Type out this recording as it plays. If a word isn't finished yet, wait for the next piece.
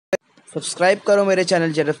Subscribe करो मेरे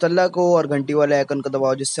channel जयदेवतल्ला को और घंटी वाले आइकन को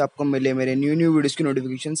दबाओ जिससे आपको मिले मेरे न्यू वीडियोस की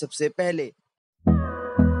नोटिफिकेशन सबसे पहले।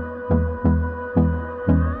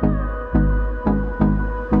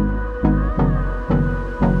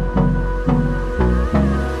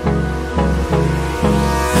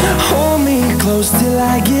 Hold me close till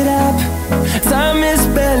I get up. Time is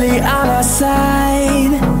barely on our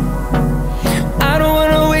side. I don't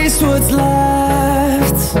wanna waste what's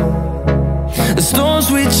left. The storms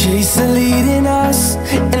we chase are leading us,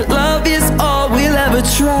 and love is all we'll ever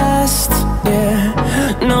trust. Yeah,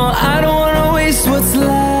 no, I don't wanna waste what's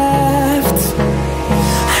left.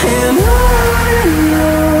 And on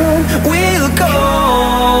we'll go,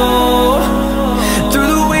 through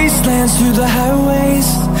the wastelands, through the highways,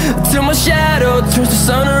 till my shadow turns to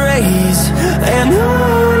sun rays. And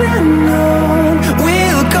on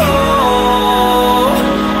we'll go,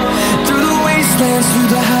 through the wastelands, through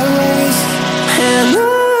the highways, and on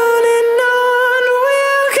we'll go.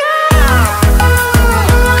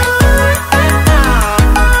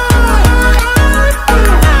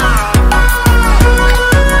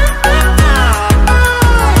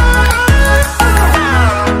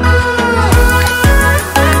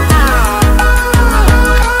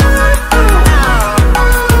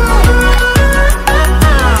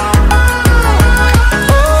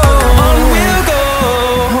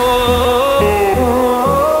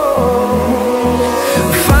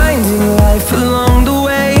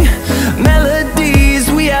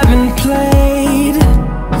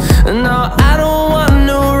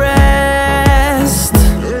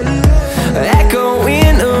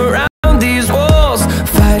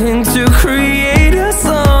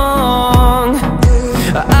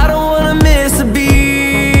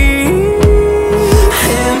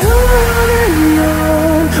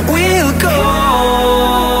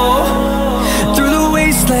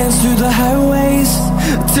 Through the highways,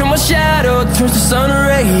 till my shadow turns to sun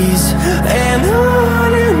rays. And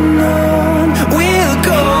on we'll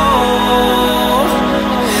go,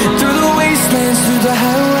 through the wastelands, through the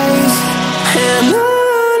highways, and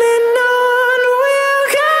on we'll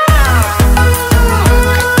go.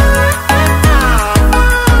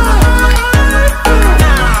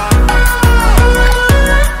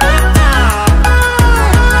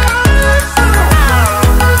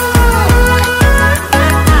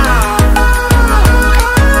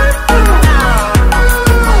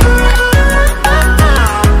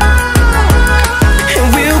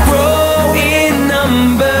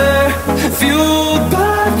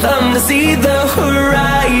 See the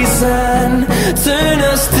horizon, turn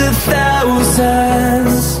us to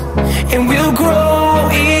thousands, and we'll grow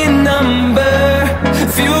in number,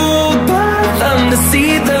 fueled by them to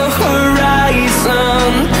see the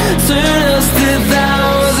horizon, turn us to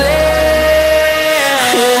thousands,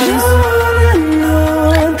 and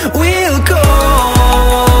on we'll go,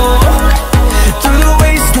 through the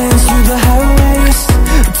wastelands, through the highways,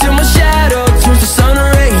 till my shadow turns to sun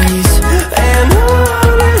rays. And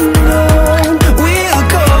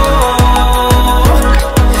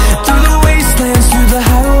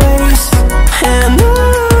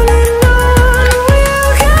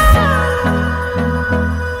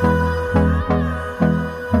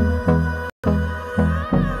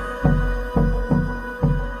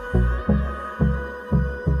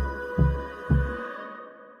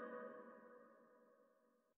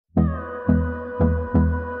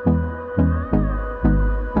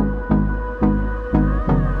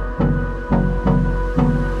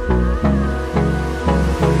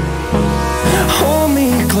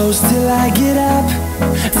close till I get up.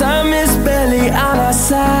 Time is barely on our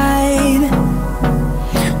side.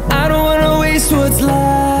 I don't wanna waste what's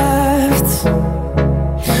left.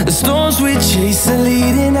 The storms we chase are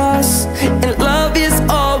leading us, and love is